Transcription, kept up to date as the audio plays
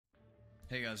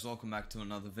Hey guys, welcome back to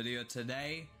another video.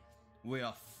 Today, we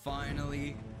are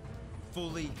finally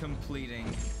fully completing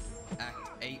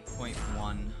Act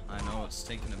 8.1. I know it's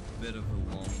taken a bit of a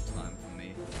long time for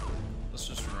me. Let's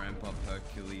just ramp up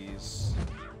Hercules.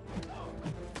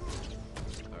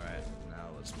 Alright, now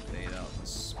let's bait out this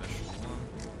special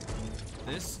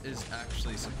one. This is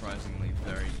actually surprisingly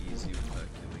very easy with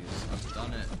Hercules. I've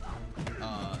done it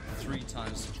 3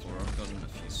 times before. I've gotten a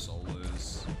few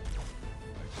solos.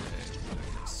 Okay,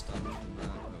 don't get stunned from that,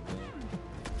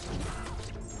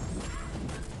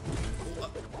 oh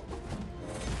well.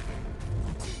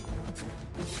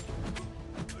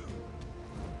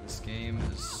 This game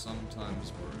is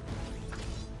sometimes broken.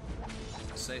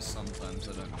 I say sometimes,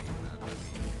 I don't mean that, I mean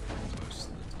most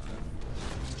of the time.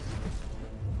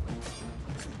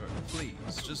 Bro,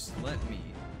 please, just let me.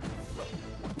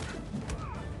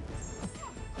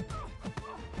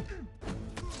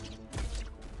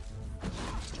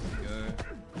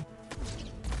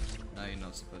 You're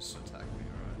not supposed to attack me,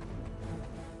 right?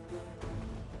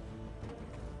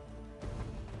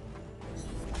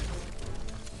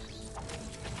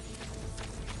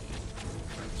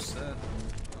 Trap set.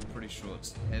 I'm pretty sure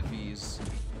it's heavies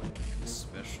and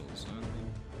specials only.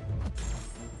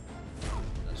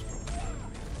 That's probably...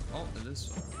 Oh, it is.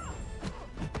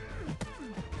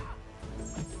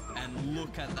 And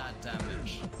look at that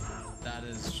damage. That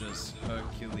is just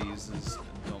Hercules'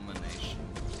 domination.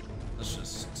 Let's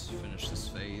just finish this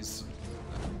phase.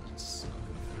 It's not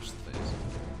gonna finish the phase.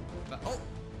 But, oh!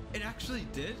 It actually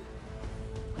did?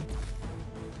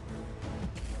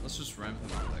 Let's just ramp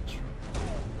him up extra.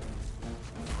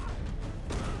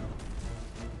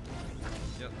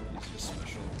 Yep, use your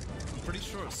special. I'm pretty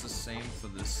sure it's the same for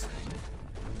this thing.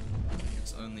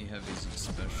 It's only heavies and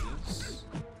specials.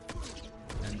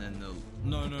 And then the...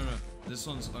 No. This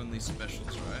one's only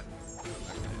specials, right?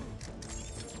 Okay.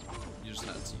 You just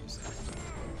had to use that.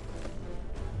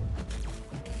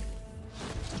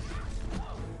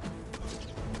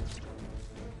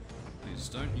 Please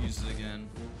don't use it again.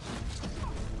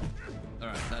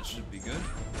 Alright, that should be good.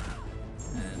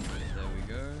 And there we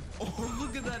go. Oh,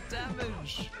 look at that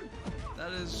damage!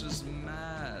 That is just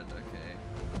mad. Okay.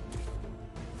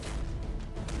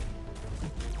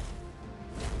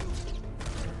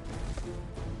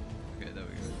 Okay, there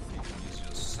we go. You can use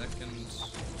your second.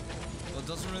 Well, it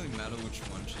doesn't really matter which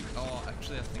one she... Oh,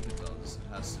 actually, I think it does. It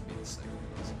has to be the second one,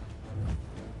 doesn't it?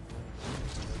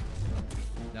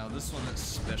 Now, this one that's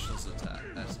specials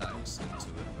attacks into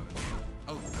it only.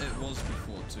 Oh, it was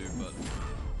before too, but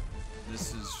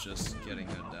this is just getting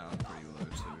her down pretty low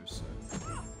too, so...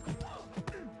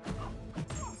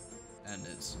 And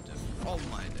it's different. Oh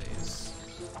my days.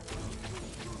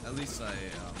 At least I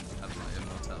have my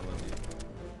immortality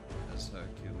as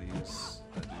Hercules.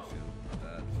 I do feel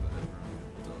bad for everyone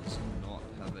who does not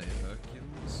have a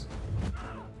Hercules.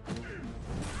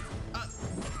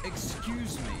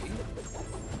 Excuse me?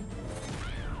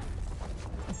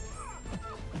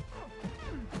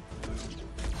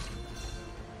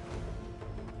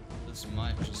 This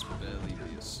might just barely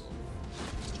be a solo.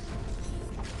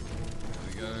 There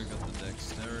we go, got the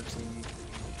dexterity.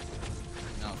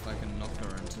 Now if I can knock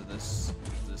her into this,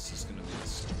 this is gonna be a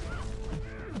solo.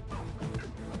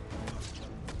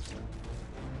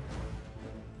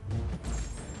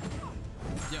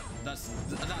 Yep, that's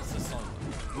the solo.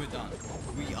 We're done.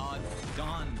 We are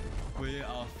done. We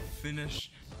are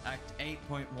finished. Act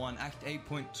 8.1. Act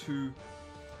 8.2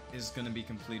 is gonna be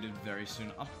completed very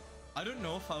soon. I don't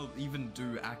know if I'll even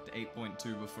do Act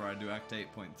 8.2 before I do Act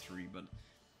 8.3, but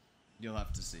you'll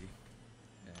have to see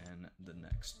in the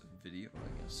next video,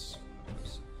 I guess.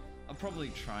 I'll probably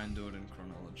try and do it in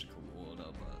chronological order,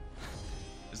 but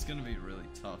it's gonna be really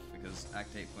tough because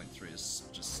Act 8.3 is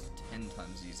just 10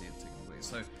 times easier to complete.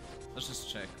 So let's just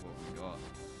check what we got.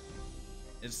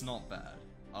 It's not bad.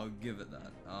 I'll give it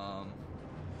that.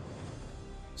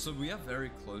 So we are very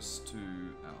close to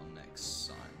our next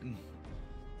sign.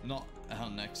 Not our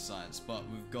next science, but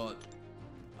we've got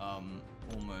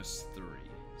almost 3.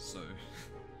 So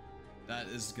that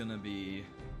is gonna be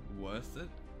worth it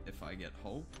if I get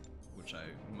Hope, which I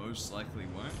most likely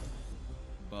won't.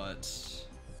 But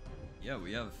yeah,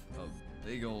 we have a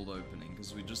big old opening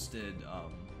because we just did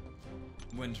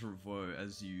Winter of Woe,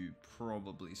 as you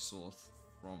probably saw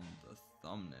from the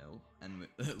thumbnail, and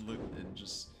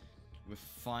we've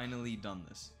finally done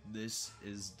this. This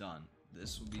is done.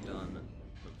 This will be done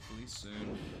hopefully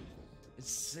soon.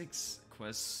 It's 6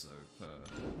 quests though per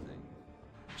thing,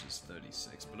 which is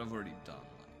 36, but I've already done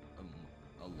like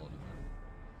a lot of them.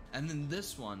 And then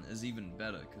this one is even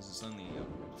better because it's only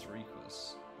 3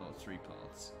 quests, or 3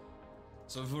 paths.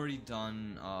 So I've already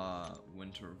done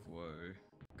Winter of Woe,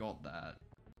 got that.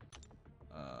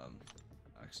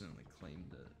 Accidentally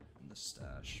claimed it in the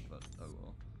stash, but oh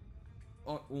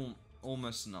well. Oh,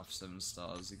 almost enough 7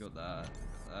 stars. You got that,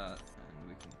 and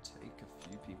we can take a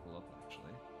few people up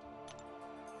actually.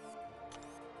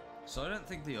 So I don't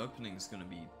think the opening is going to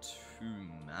be too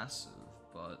massive,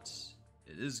 but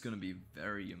it is going to be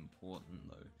very important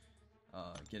though.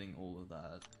 Getting all of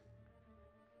that,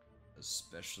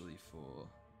 especially for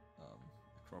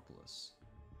Acropolis.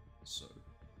 So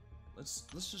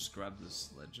let's just grab this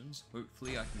Legends.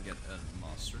 Hopefully I can get a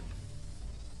Mastery.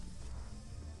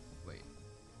 Wait,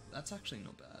 that's actually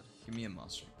not bad. Give me a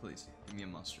Mastery, please. Give me a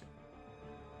Mastery.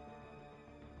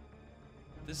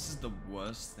 This is the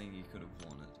worst thing you could have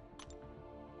wanted.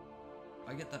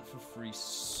 I get that for free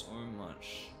so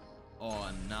much. Oh,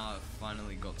 and now I've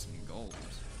finally got some gold.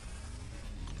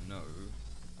 You know,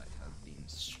 I have been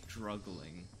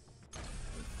struggling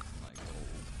with my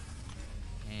gold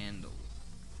handling,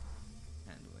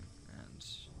 and other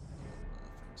things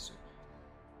too.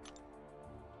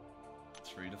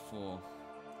 3 to 4.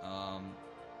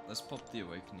 Let's pop the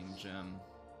Awakening Gem.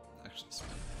 Actually,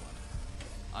 spend one.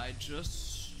 I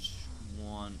just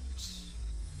want.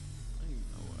 I don't even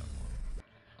know what I want.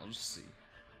 I'll just see.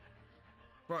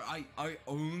 Bro, I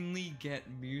only get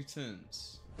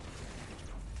mutants.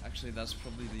 Actually, that's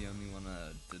probably the only one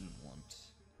I didn't want.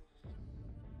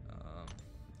 I'm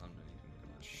not even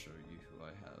gonna show you who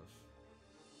I have.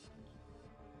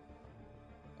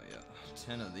 Oh yeah,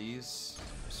 10 of these.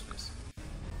 Just basically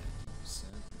 50%,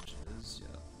 which is,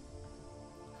 yeah.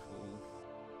 Cool.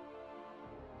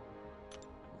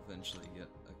 Eventually get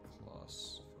a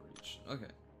class for each.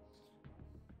 Okay.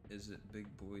 Is it big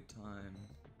boy time?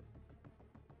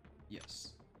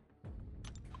 Yes.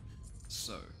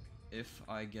 So, if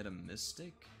I get a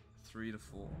Mystic, 3 to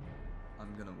 4,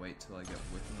 I'm gonna wait till I get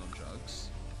Wiccan or Jugs,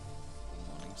 or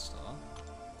Morning Star,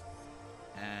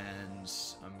 and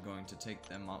I'm going to take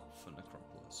them up for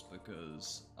Necropolis,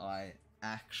 because I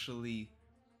actually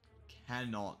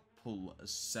cannot pull a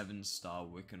 7-star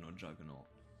Wiccan or Juggernaut.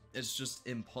 It's just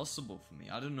impossible for me.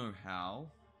 I don't know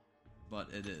how, but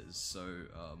it is. So,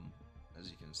 as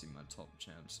you can see, my top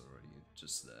champ's already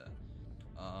just there.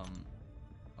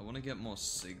 I want to get more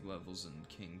Sig levels in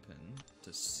Kingpin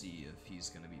to see if he's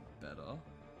going to be better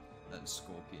than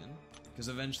Scorpion, because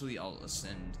eventually I'll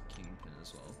ascend Kingpin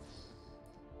as well.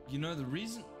 You know, the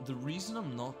reason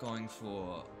I'm not going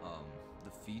for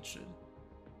the featured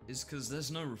is because there's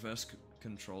no reverse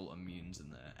control immunes in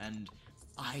there, and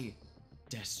I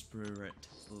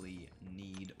desperately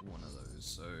need one of those.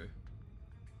 So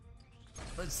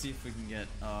let's see if we can get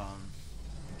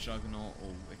Juggernaut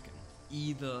or Wiccan.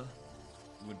 Either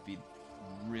would be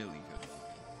really good for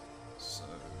me. So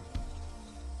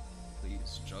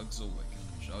please, Jugs or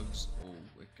Wiccan. Jugs or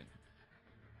Wiccan.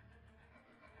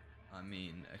 I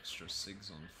mean, extra Sigs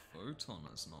on Photon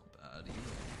is not bad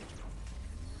either.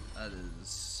 That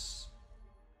is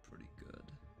pretty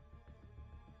good.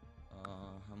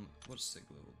 What Sig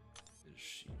level is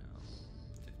she now?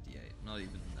 58. Not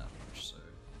even that much, so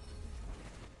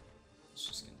let's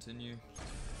just continue.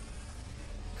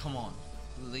 Come on,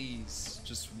 please,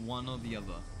 just one or the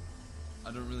other.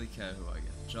 I don't really care who I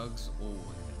get. Jugs or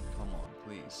Wiccan. Come on,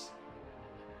 please.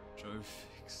 Joe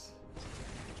Fix.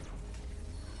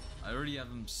 I already have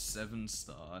him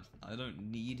 7-star. I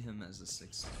don't need him as a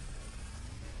 6-star.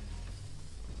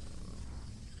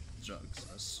 Jugs.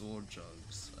 I saw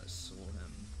Jugs. I saw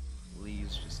him.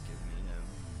 Please just give me him.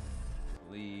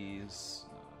 Please.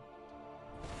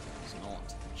 No. It's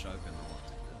not Juggernaut.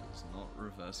 It is not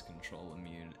reverse control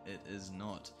immune. It is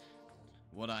not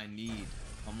what I need.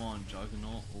 Come on,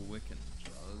 Juggernaut or Wiccan.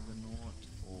 Juggernaut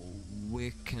or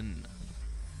Wiccan.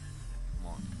 Come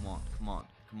on, come on, come on,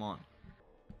 come on.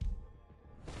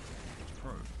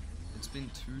 Bro, it's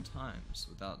been 2 times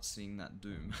without seeing that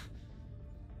Doom.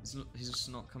 He's just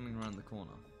not coming around the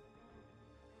corner.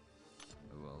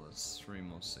 Oh well, that's 3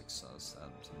 more 6-stars to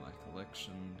add to my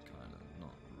collection. Kind of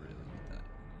not really that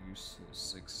useful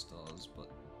 6-stars, but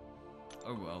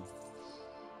oh well.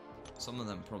 Some of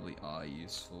them probably are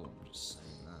useful, I'm just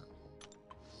saying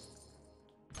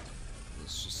that.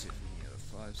 Let's just see if we can get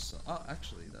a 5-star. Oh,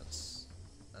 actually, that's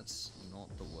not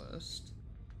the worst.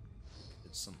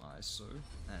 It's some ISO,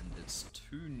 and it's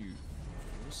 2 new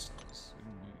 4-stars. Who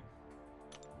knew?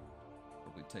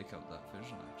 Probably take up that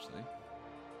vision, actually.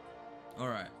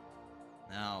 Alright,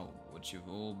 now what you've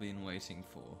all been waiting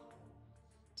for.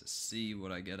 To see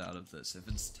what I get out of this. If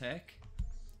it's tech,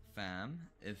 fam.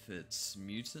 If it's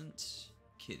mutant,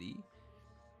 kitty.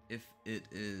 If it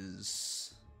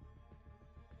is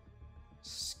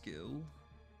skill,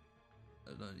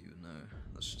 I don't even know.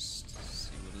 Let's just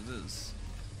see what it is.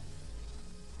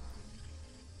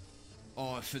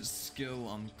 Oh, if it's skill,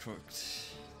 I'm cooked.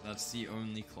 That's the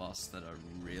only class that I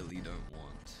really don't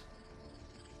want.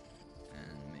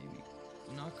 And maybe...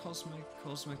 No, Cosmic.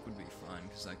 Cosmic would be fine,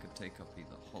 because I could take up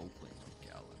either Hulkling or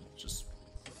Gallon.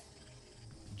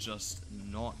 Just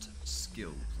not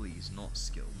skill, please. Not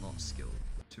skill, not skill.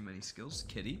 Too many skills.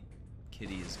 Kitty.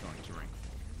 Kitty is going to rank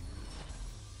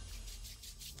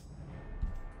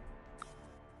 4.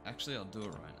 Actually, I'll do it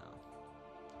right now.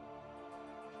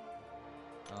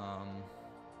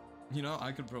 You know,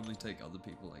 I could probably take other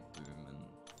people like Boom and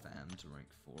Fan to rank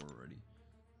 4 already.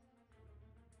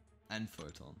 And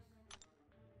Photon.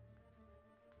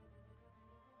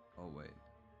 Oh wait,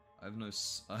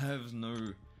 I have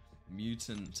no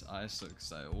mutant ISO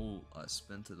because I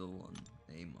spent it all on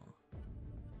Aemar.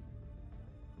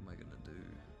 What am I gonna do?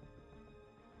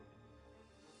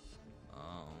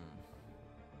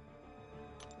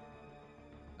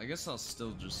 I guess I'll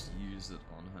still just use it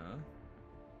on her.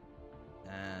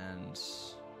 And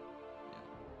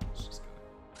yeah, let's just go.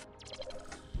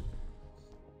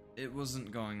 It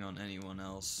wasn't going on anyone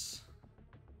else.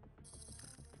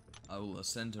 I will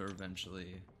ascend her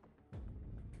eventually.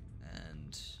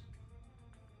 And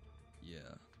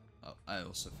yeah, I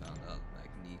also found out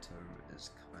Magneto is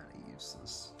kind of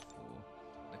useless for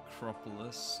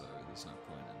Necropolis, so there's no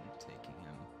point in taking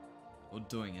him or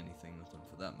doing anything with him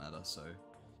for that matter. So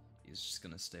he's just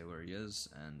gonna stay where he is,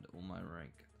 and all my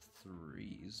rank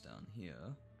 3s down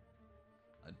here,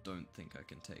 I don't think I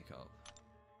can take up.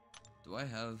 Do I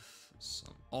have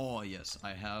some? Oh yes,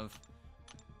 I have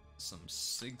some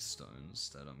Sig Stones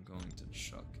that I'm going to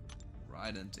chuck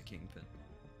right into Kingpin.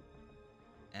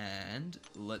 And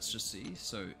let's just see.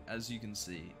 So as you can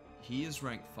see, he is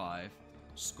rank 5,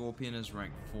 Scorpion is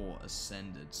rank 4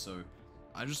 ascended. So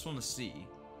I just want to see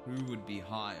who would be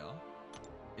higher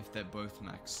if they're both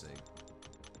max Sig.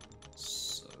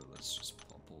 So let's just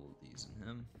pop all of these in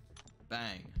him.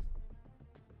 Bang!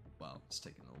 Wow, it's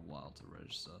taking a while to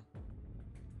register.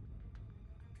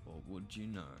 What would you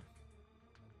know?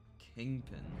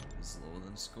 Kingpin is lower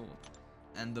than Scorp.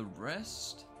 And the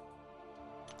rest?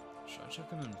 Should I chuck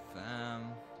him in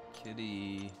Fam?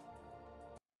 Kitty?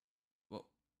 Well,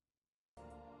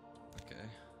 okay.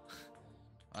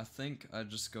 I think I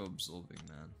just go Absorbing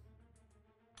Man.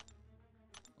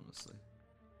 Honestly.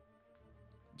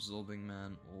 Absorbing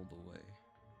Man all the way.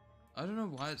 I don't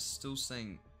know why it's still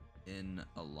saying in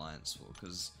Alliance War,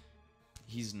 because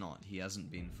he's not. He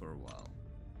hasn't been for a while.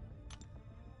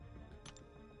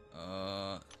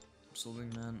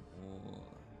 Absorbing Man or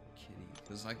Kitty,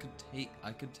 because I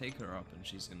could take her up and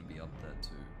she's gonna be up there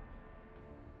too.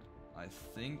 I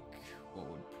think what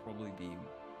would probably be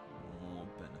more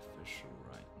beneficial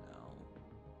right now.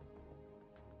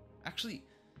 Actually,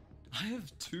 I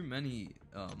have too many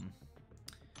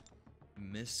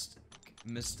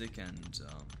Mystic and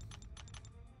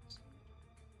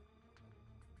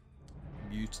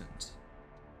Mutant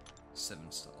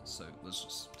 7 stars, so let's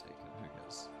just take it, who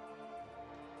cares?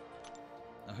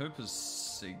 I hope his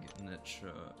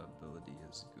signature ability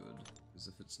is good, because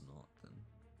if it's not, then...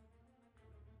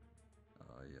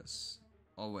 yes.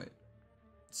 Oh wait.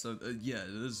 So, yeah,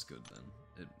 it is good then.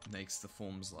 It makes the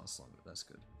forms last longer, that's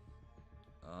good.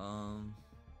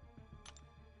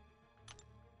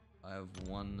 I have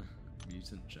one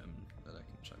mutant gem that I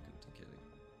can chuck into Kitty.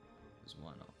 Because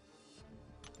why not?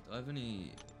 Do I have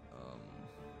any,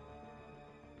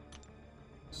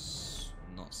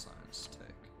 not science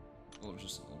tech, or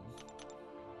just normal?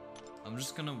 I'm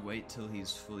just gonna wait till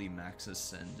he's fully max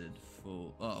ascended,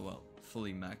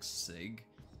 fully max Sig,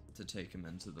 to take him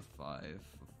into the 5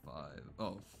 for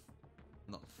 5,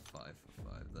 not 5 for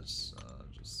 5, that's,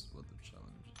 just what the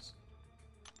challenge is.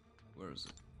 Where is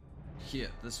it?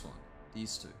 Here, this one,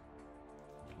 these two.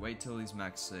 Wait till he's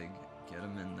max Sig, get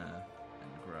him in there,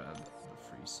 and grab the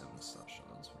free 7-star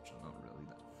shards, which are not really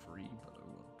that free, but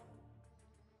oh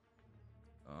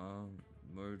well.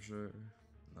 Mojo,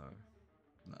 no,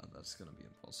 that's gonna be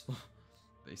impossible,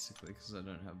 basically, because I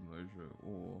don't have Mojo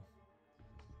or,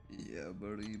 yeah,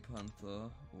 Buddy Panther,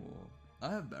 or, I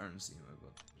have Baron Zemo,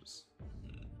 but just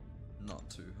not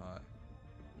too high,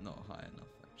 not high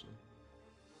enough, actually.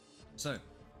 So, it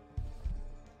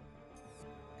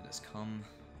has come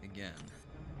again,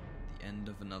 the end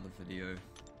of another video.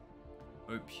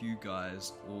 Hope you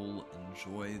guys all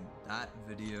enjoyed that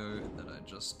video that I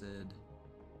just did.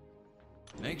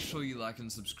 Make sure you like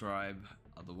and subscribe,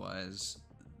 otherwise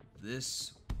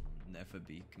this will never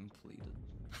be completed.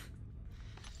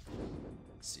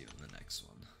 See you in the next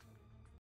one.